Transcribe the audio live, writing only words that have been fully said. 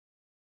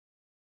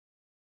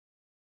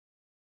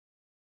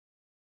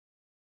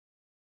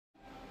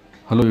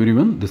Hello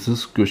everyone, this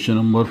is question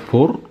number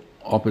 4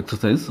 of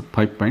exercise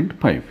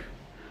 5.5.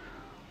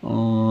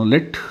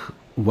 Let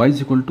y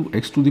is equal to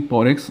x to the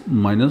power x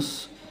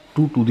minus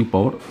 2 to the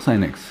power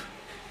sin x.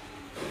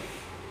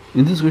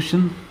 In this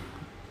question,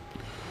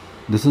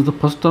 this is the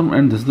first term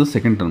and this is the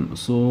second term.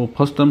 So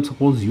first term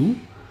suppose u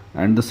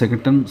and the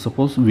second term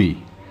suppose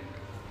v.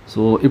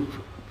 So if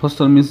first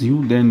term is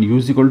u, then u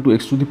is equal to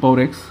x to the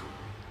power x,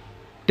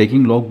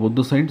 taking log both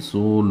the sides. So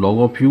log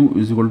of u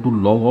is equal to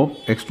log of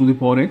x to the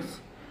power x.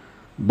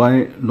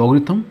 By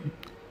logarithm,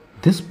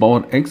 this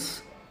power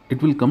x,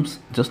 it will comes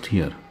just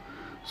here.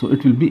 So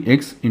it will be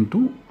x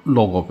into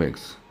log of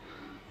x.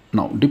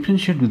 Now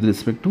differentiate with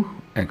respect to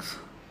x.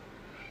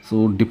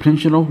 So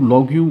differential of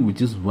log u,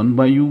 which is 1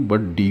 by u,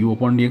 but du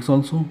upon dx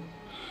also.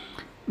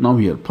 Now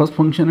here first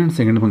function and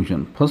second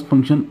function. First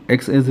function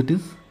x as it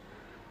is,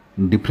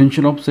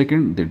 differential of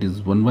second, that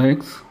is 1 by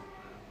x,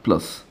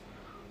 plus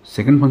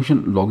second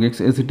function log x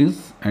as it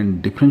is,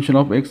 and differential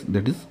of x,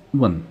 that is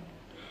 1.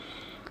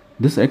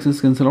 This x is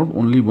cancelled out,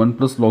 only 1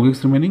 plus log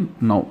x remaining.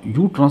 Now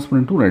u transfer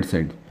into right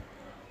side.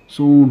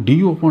 So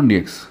du upon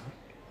dx,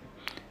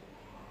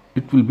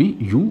 it will be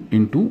u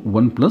into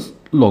 1 plus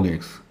log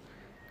x.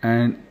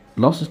 And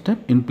last step,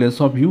 in place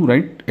of u,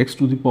 write x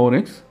to the power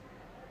x.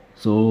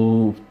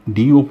 So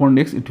du upon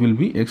dx, it will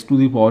be x to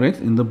the power x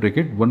in the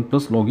bracket 1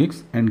 plus log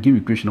x, and give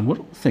equation number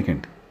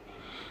second.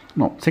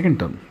 Now second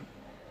term,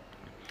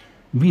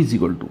 v is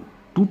equal to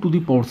 2 to the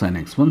power sin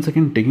x. Once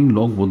again taking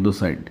log both the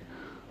side.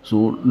 So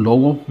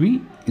log of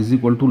v is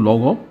equal to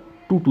log of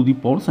 2 to the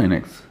power sin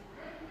x.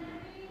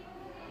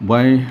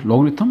 By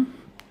logarithm,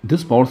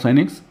 this power sin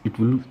x, it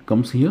will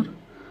comes here.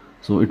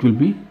 So it will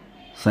be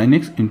sin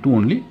x into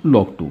only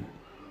log 2.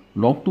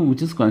 Log 2,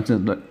 which is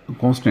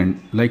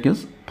constant like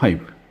as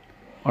 5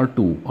 or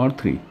 2 or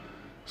 3.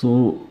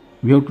 So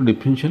we have to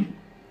differential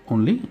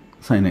only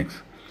sin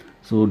x.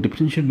 So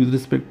differentiate with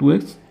respect to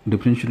x,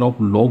 differential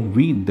of log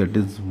v, that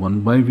is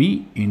 1 by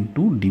v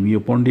into dv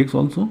upon dx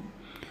also.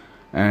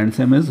 And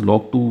same as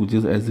log 2, which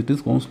is as it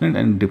is constant,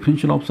 and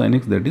differential of sin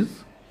x, that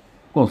is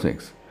cos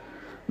x.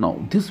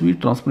 Now this we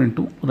transfer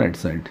into right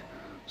side.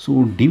 So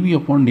dv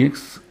upon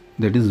dx,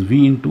 that is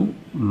v into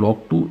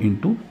log 2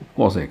 into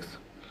cos x.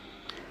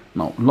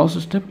 Now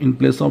last step, in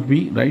place of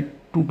v,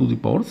 write 2 to the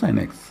power sin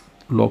x,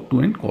 log 2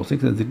 and cos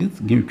x as it is,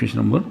 give equation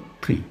number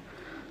 3.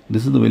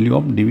 This is the value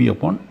of dv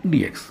upon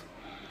dx.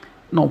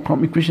 Now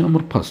from equation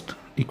number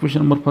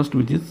first,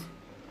 which is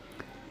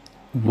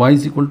y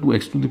is equal to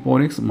x to the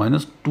power x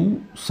minus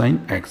 2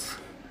 sin x.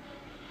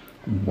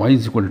 Y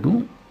is equal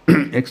to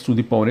x to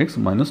the power x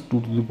minus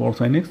 2 to the power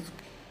sin x.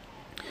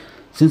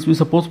 Since we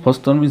suppose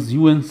first term is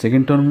u and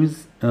second term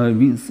is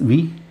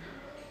v,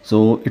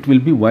 so it will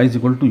be y is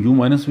equal to u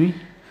minus v.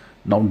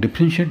 Now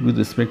differentiate with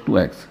respect to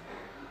x.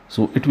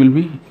 So it will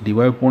be dy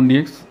upon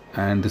dx,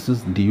 and this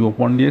is du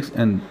upon dx,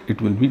 and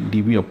it will be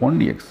dv upon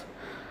dx.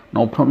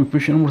 Now from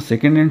equation number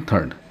second and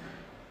third,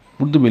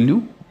 put the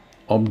value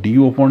of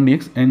du upon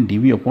dx and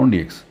dv upon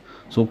dx.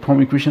 So from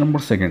equation number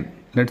second,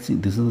 let's see,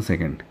 this is the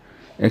second,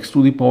 x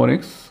to the power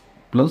x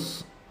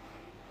plus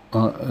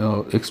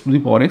x to the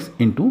power x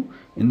into,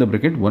 in the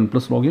bracket 1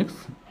 plus log x,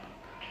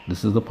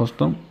 this is the first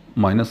term,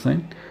 minus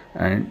sign,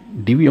 and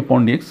dv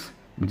upon dx,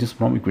 which is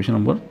from equation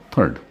number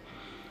third,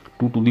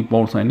 2 to the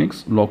power sin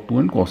x log 2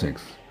 and cos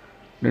x.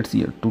 Let's see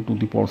here, 2 to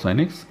the power sin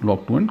x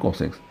log 2 and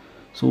cos x.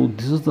 So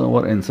this is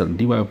our answer,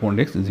 dy upon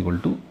dx is equal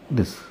to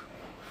this.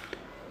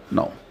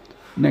 Now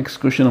next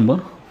question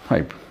number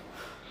 5.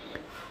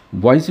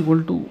 Y is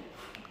equal to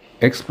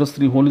x plus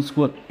 3 whole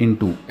square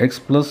into x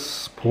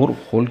plus 4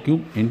 whole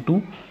cube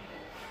into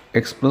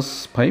x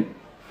plus 5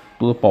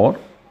 to the power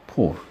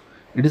 4.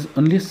 It is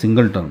only a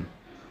single term.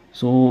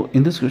 So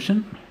in this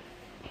question,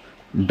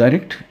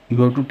 direct you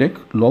have to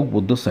take log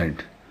both the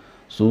side.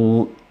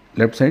 So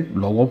left side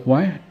log of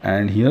y,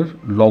 and here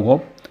log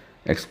of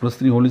x plus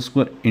 3 whole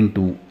square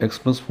into x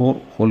plus 4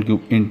 whole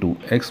cube into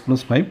x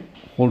plus 5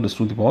 whole raised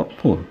to the power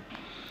 4.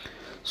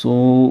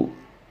 So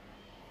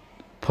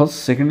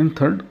first, second and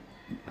third,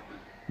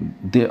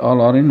 they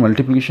all are in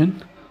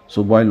multiplication.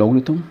 So by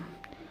logarithm,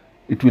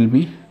 it will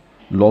be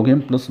log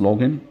m plus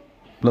log n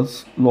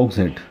plus log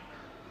z.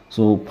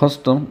 So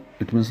first term,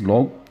 it means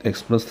log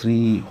x plus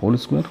 3 whole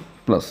square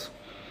plus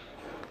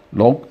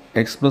log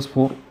x plus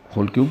 4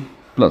 whole cube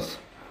plus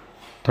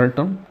third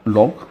term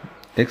log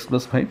x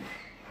plus 5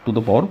 to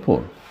the power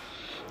 4.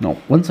 Now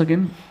once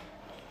again,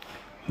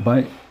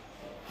 by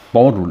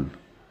power rule,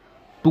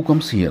 2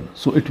 comes here,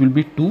 so it will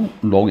be 2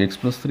 log x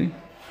plus 3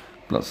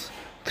 plus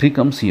 3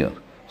 comes here,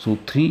 so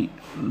 3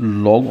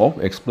 log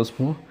of x plus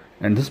 4,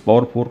 and this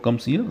power 4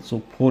 comes here,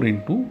 so 4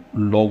 into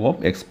log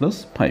of x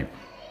plus 5.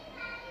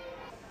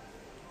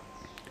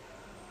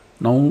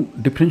 Now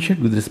differentiate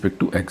with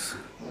respect to x.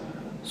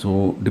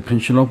 So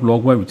differential of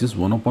log y, which is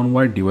 1 upon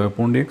y dy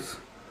upon dx,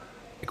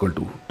 equal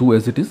to 2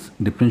 as it is,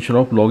 differential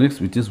of log x,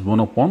 which is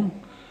 1 upon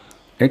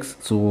x,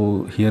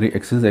 so here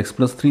x is x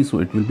plus 3, so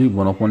it will be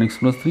 1 upon x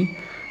plus 3,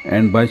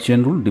 And by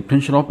chain rule,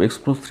 differential of x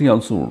plus 3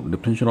 also,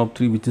 differential of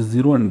 3 which is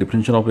 0 and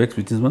differential of x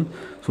which is 1,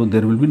 so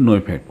there will be no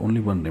effect,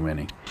 only 1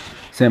 remaining.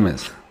 Same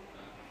as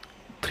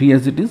 3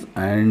 as it is,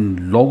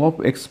 and log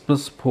of x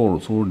plus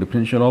 4, so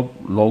differential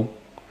of log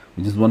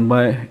which is 1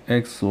 by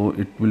x, so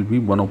it will be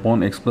 1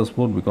 upon x plus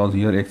 4 because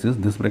here x is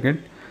this bracket.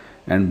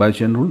 And by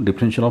chain rule,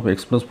 differential of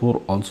x plus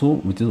 4 also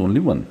which is only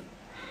 1.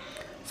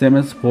 Same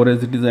as 4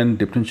 as it is, and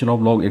differential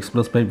of log x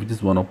plus 5 which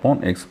is 1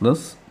 upon x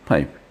plus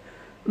 5.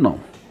 Now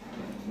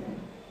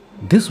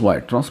this y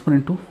transfer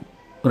into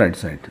right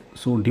side,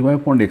 so dy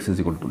upon dx is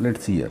equal to,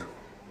 let's see here,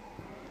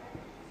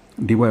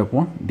 dy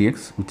upon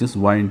dx which is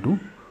y into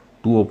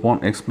 2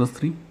 upon x plus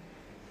 3,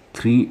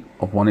 3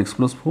 upon x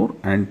plus 4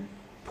 and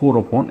 4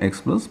 upon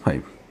x plus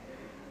 5.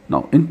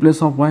 Now in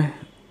place of y,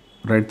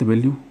 write the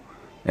value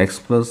x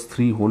plus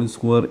 3 whole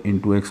square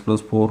into x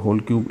plus 4 whole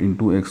cube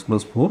into x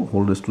plus 4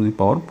 whole raised to the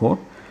power 4,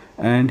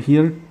 and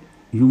here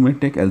you may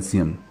take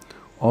LCM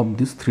of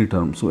this 3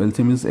 terms. So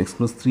LCM is x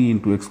plus 3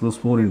 into x plus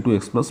 4 into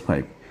x plus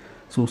 5.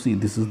 So see,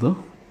 this is the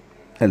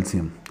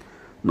LCM.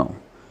 Now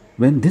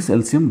when this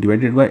LCM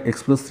divided by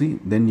x plus 3,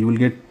 then you will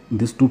get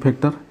this 2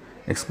 factor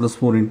x plus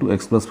 4 into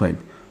x plus 5.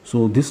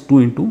 So this 2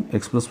 into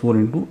x plus 4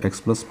 into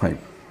x plus 5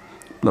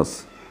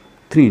 plus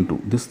 3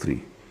 into this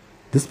 3.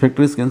 This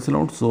factor is cancelled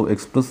out, so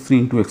x plus 3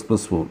 into x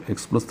plus 4,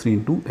 x plus 3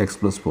 into x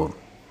plus 4,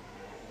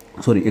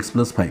 sorry, x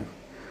plus 5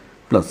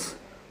 plus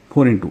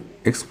 4 into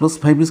x plus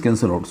 5 is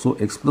cancelled out, so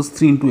x plus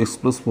 3 into x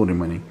plus 4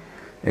 remaining,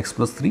 x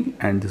plus 3,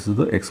 and this is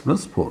the x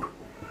plus 4.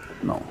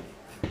 Now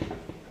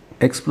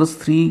x plus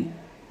 3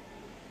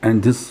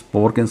 and this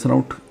power cancel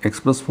out,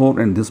 x plus 4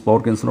 and this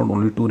power cancel out,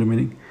 only 2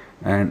 remaining,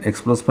 and x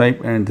plus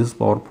 5 and this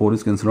power 4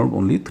 is cancelled out,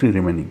 only 3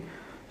 remaining.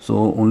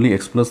 So only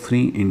x plus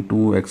 3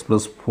 into x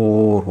plus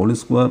 4 whole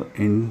square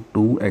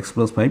into x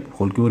plus 5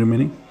 whole cube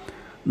remaining.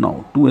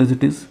 Now 2 as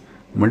it is,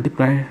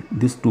 multiply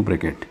this 2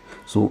 bracket,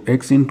 so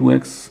x into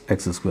x,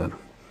 x square,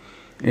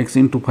 x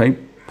into 5,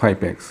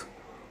 5x,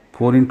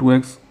 4 into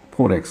x,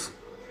 4x,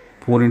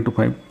 4 into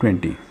 5,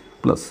 20,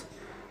 plus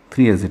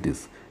 3 as it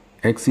is,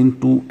 x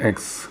into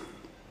x,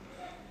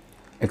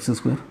 x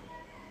square,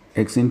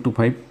 x into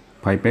 5,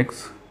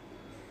 5x,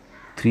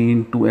 3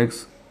 into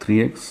x,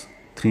 3x,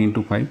 3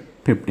 into 5,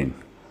 15,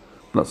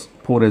 plus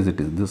 4 as it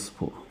is, this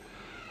 4,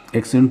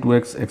 x into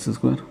x, x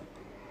square,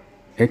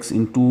 x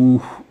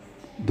into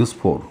this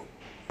 4,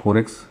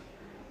 4x,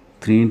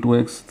 3 into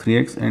x,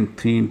 3x, and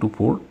 3 into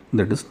 4,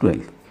 that is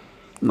 12.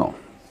 Now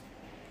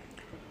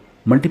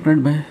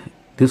multiplied by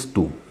this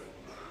 2,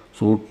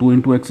 so 2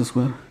 into x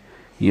square,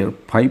 here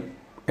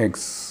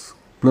 5x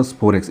plus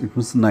 4x, it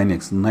means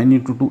 9x, 9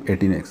 into 2,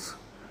 18x,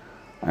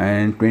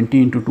 and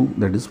 20 into 2,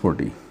 that is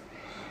 40.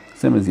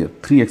 Same as here,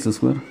 3x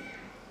square,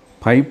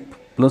 5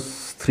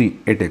 plus 3,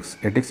 8x,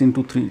 8x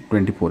into 3,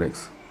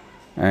 24x,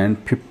 and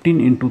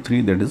 15 into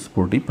 3, that is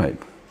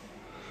 45.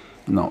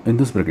 Now in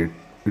this bracket,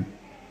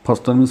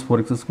 first term is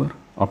 4x square,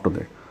 after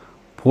that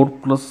 4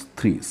 plus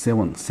 3,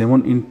 7,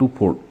 7 into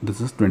 4,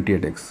 this is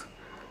 28x,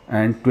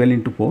 and 12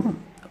 into 4,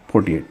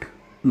 48.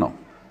 Now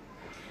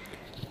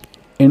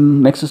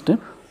in next step,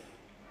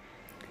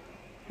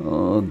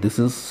 this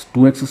is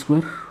 2x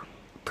square,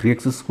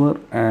 3x square,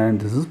 and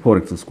this is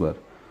 4x square.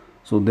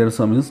 So their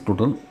sum is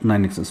total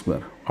 9x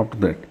square. After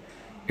that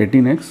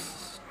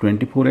 18x,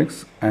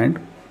 24x, and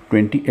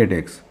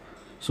 28x.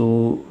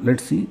 So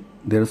let's see,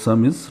 their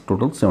sum is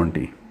total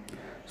 70.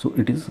 So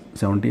it is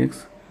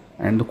 70x,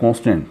 and the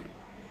constant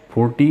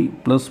 40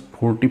 plus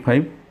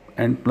 45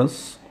 and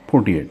plus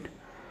 48.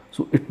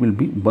 So it will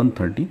be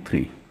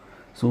 133.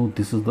 So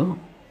this is the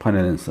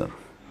final answer.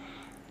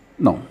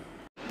 Now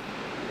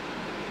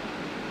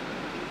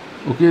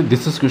okay,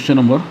 this is question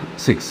number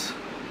 6.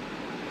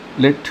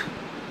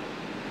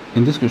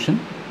 In this question,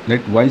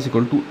 let y is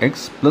equal to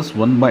x plus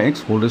 1 by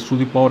x whole raised to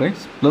the power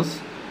x plus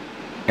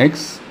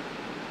x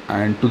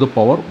and to the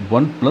power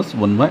 1 plus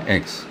 1 by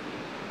x.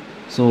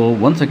 So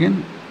once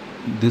again,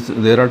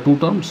 there are two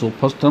terms. So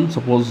first term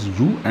suppose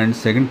u, and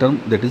second term,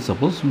 that is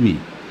suppose v.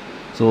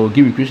 So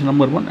give equation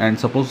number 1, and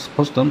suppose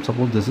first term,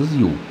 suppose this is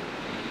u.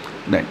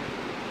 Then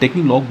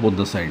taking log both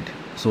the side,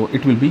 so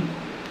it will be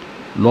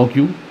log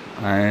u,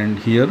 and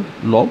here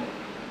log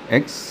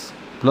x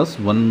plus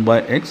 1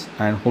 by x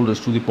and whole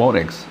raised to the power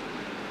x.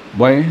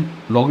 By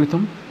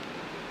logarithm,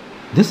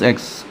 this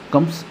x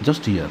comes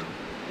just here,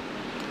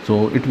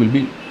 so it will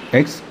be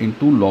x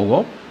into log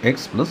of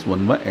x plus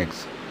 1 by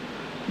x.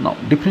 Now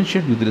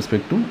differentiate with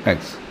respect to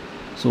x.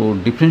 So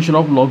differential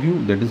of log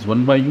u, that is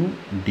 1 by u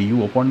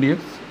du upon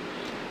dx.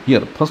 Here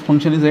first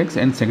function is x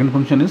and second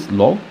function is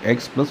log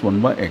x plus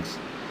 1 by x.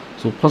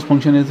 So first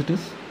function as it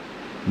is,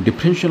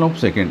 differential of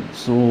second,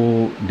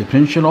 so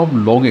differential of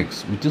log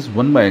x, which is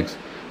 1 by x.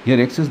 Here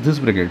x is this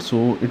bracket,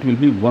 so it will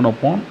be 1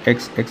 upon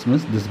x, x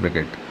means this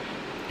bracket,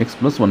 x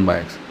plus 1 by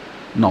x.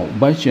 Now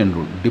by chain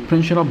rule,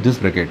 differential of this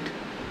bracket,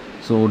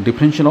 so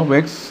differential of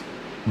x,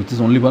 which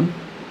is only 1,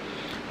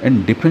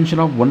 and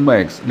differential of 1 by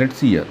x, let's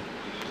see here,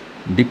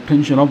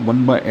 differential of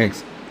 1 by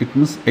x, it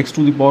means x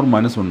to the power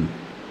minus 1,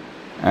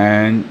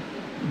 and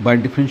by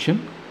differential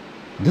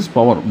this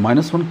power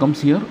minus 1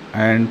 comes here,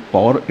 and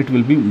power it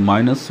will be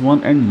minus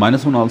 1, and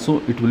minus 1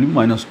 also it will be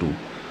minus 2.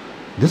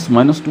 This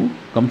minus 2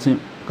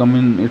 come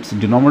in its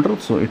denominator,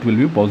 so it will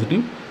be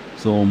positive,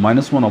 so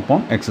minus 1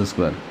 upon x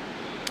square.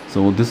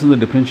 So this is the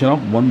differential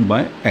of 1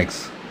 by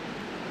x.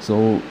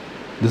 So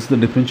this is the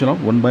differential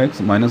of 1 by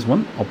x minus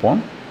 1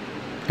 upon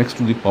x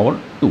to the power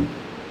 2.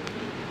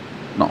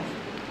 Now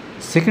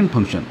second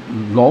function,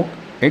 log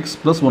x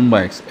plus 1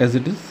 by x as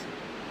it is,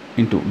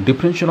 into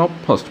differential of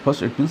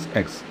first it means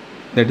x,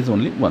 that is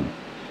only 1,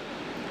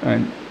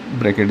 and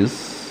bracket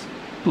is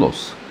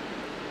close.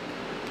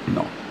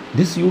 Now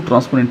this u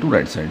transfer into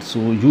right side, so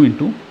u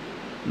into,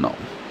 now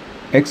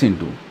x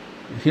into,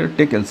 here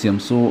take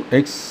LCM, so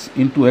x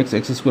into x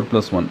square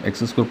plus 1, x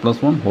square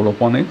plus 1 whole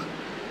upon x,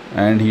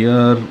 and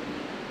here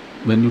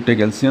when you take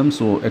LCM,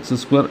 so x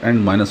square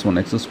and minus 1,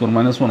 x square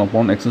minus 1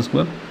 upon x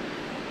square.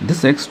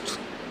 This x,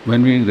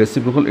 when we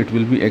reciprocal, it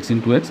will be x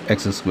into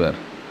x square.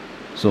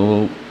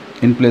 So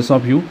in place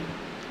of u,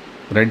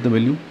 write the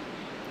value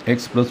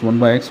x plus 1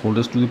 by x whole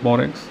raised to the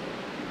power x.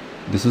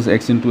 This is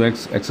x into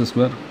x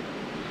square.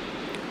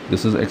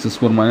 This is x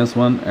square minus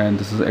 1, and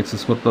this is x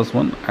square plus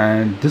 1,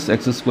 and this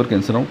x square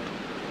cancel out,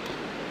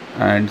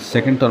 and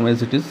second term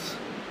as it is.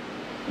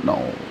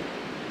 Now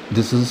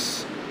this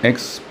is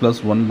x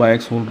plus 1 by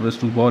x whole raised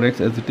to the power x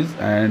as it is,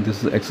 and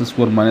this is x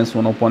square minus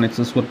 1 upon x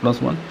square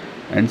plus 1,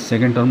 and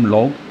second term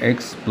log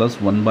x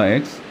plus 1 by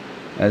x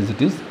as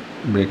it is,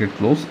 bracket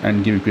close,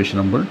 and give equation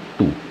number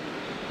 2.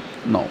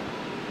 Now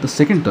the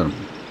second term,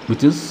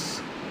 which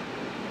is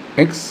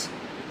x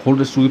whole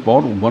raised to the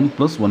power 1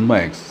 plus 1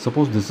 by x,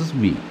 suppose this is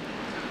v.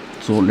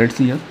 So let's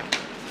see here,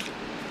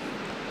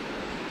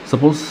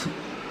 suppose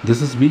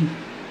this is v,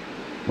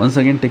 once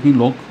again taking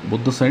log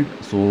both the side,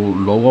 so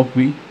log of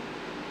v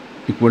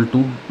equal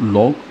to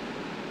log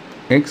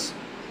x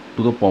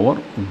to the power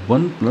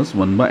 1 plus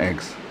 1 by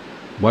x.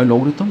 By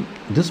logarithm,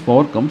 this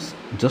power comes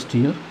just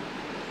here,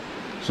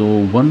 so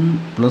 1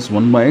 plus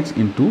 1 by x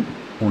into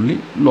only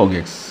log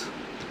x.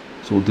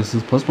 So this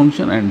is first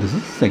function, and this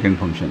is second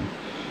function.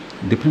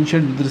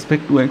 Differentiate with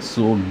respect to x,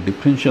 so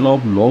differential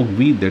of log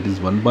v, that is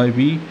 1 by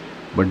v,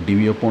 but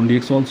dv upon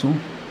dx also.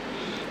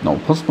 Now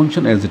first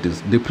function as it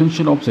is,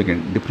 differential of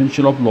second,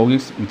 differential of log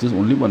x, which is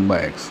only 1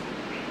 by x,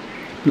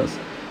 plus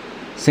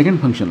second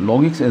function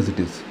log x as it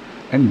is,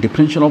 and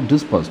differential of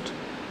this first,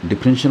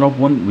 differential of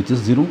 1, which is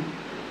 0,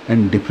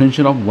 and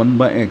differential of 1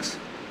 by x,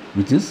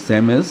 which is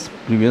same as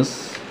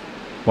previous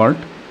part,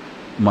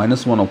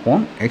 minus 1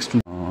 upon x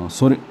to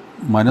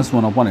minus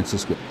 1 upon x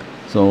square.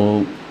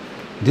 So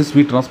this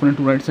we transfer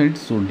into right side,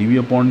 so dv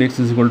upon dx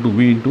is equal to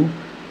v into,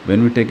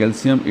 when we take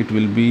LCM, it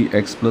will be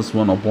x plus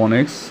 1 upon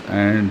x,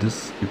 and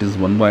this it is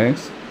 1 by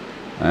x,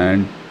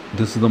 and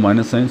this is the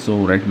minus sign,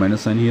 so write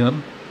minus sign here,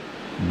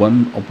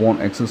 1 upon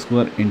x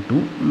square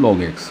into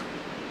log x.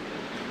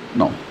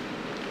 Now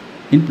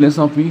in place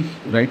of v,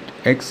 write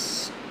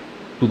x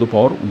to the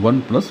power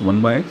 1 plus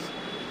 1 by x,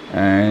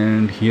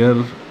 and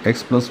here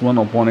x plus 1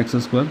 upon x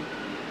square,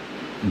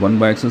 1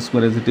 by x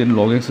square as it is,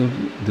 log x,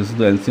 this is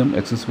the LCM,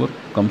 x square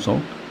comes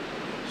out,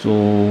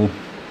 so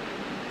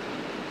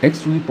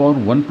x to the power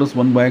 1 plus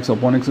 1 by x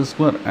upon x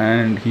square,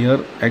 and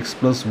here x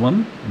plus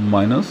 1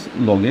 minus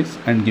log x,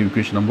 and give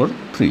equation number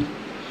 3.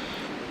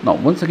 Now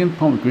once again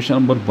from equation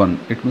number 1,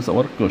 it means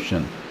our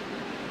question,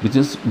 which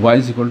is y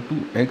is equal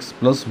to x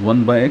plus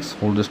 1 by x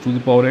whole raised to the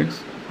power x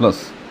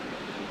plus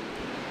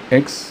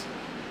x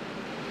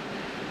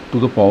to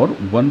the power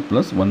 1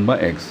 plus 1 by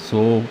x.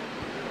 So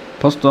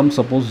first term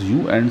suppose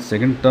u, and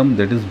second term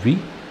that is v.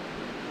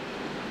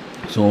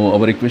 So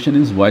our equation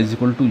is y is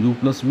equal to u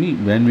plus v.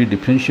 When we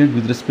differentiate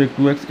with respect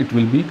to x, it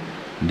will be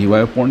dy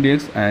upon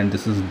dx, and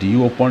this is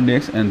du upon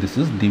dx, and this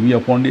is dv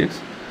upon dx.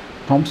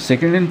 From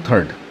second and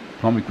third,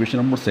 from equation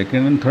number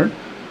second and third,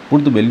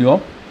 put the value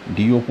of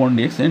du upon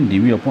dx and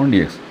dv upon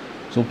dx.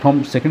 So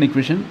from second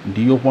equation,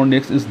 du upon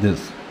dx is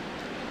this,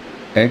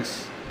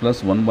 x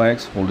plus 1 by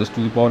x whole raised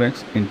to the power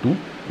x into,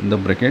 in the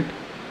bracket,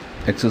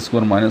 x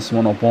square minus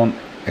 1 upon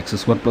x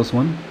square plus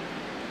 1,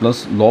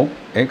 plus log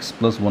x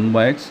plus 1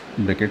 by x,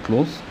 bracket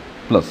close,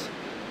 plus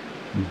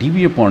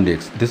dv upon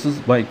dx. This is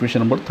by equation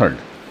number third.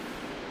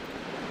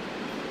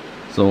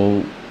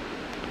 So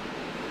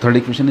third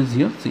equation is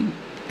here, see,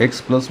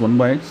 x plus 1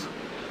 by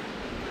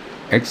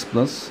x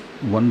plus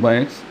 1 by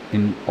x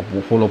in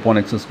whole upon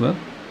x square,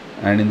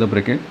 and in the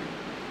bracket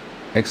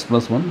x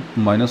plus 1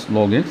 minus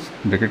log x,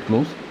 bracket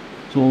close.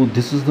 So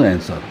this is the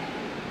answer.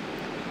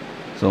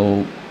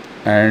 So,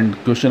 and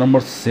question number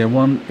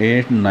 7,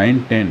 8,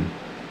 9, 10,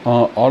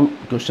 all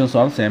questions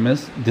are same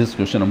as this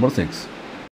question number 6.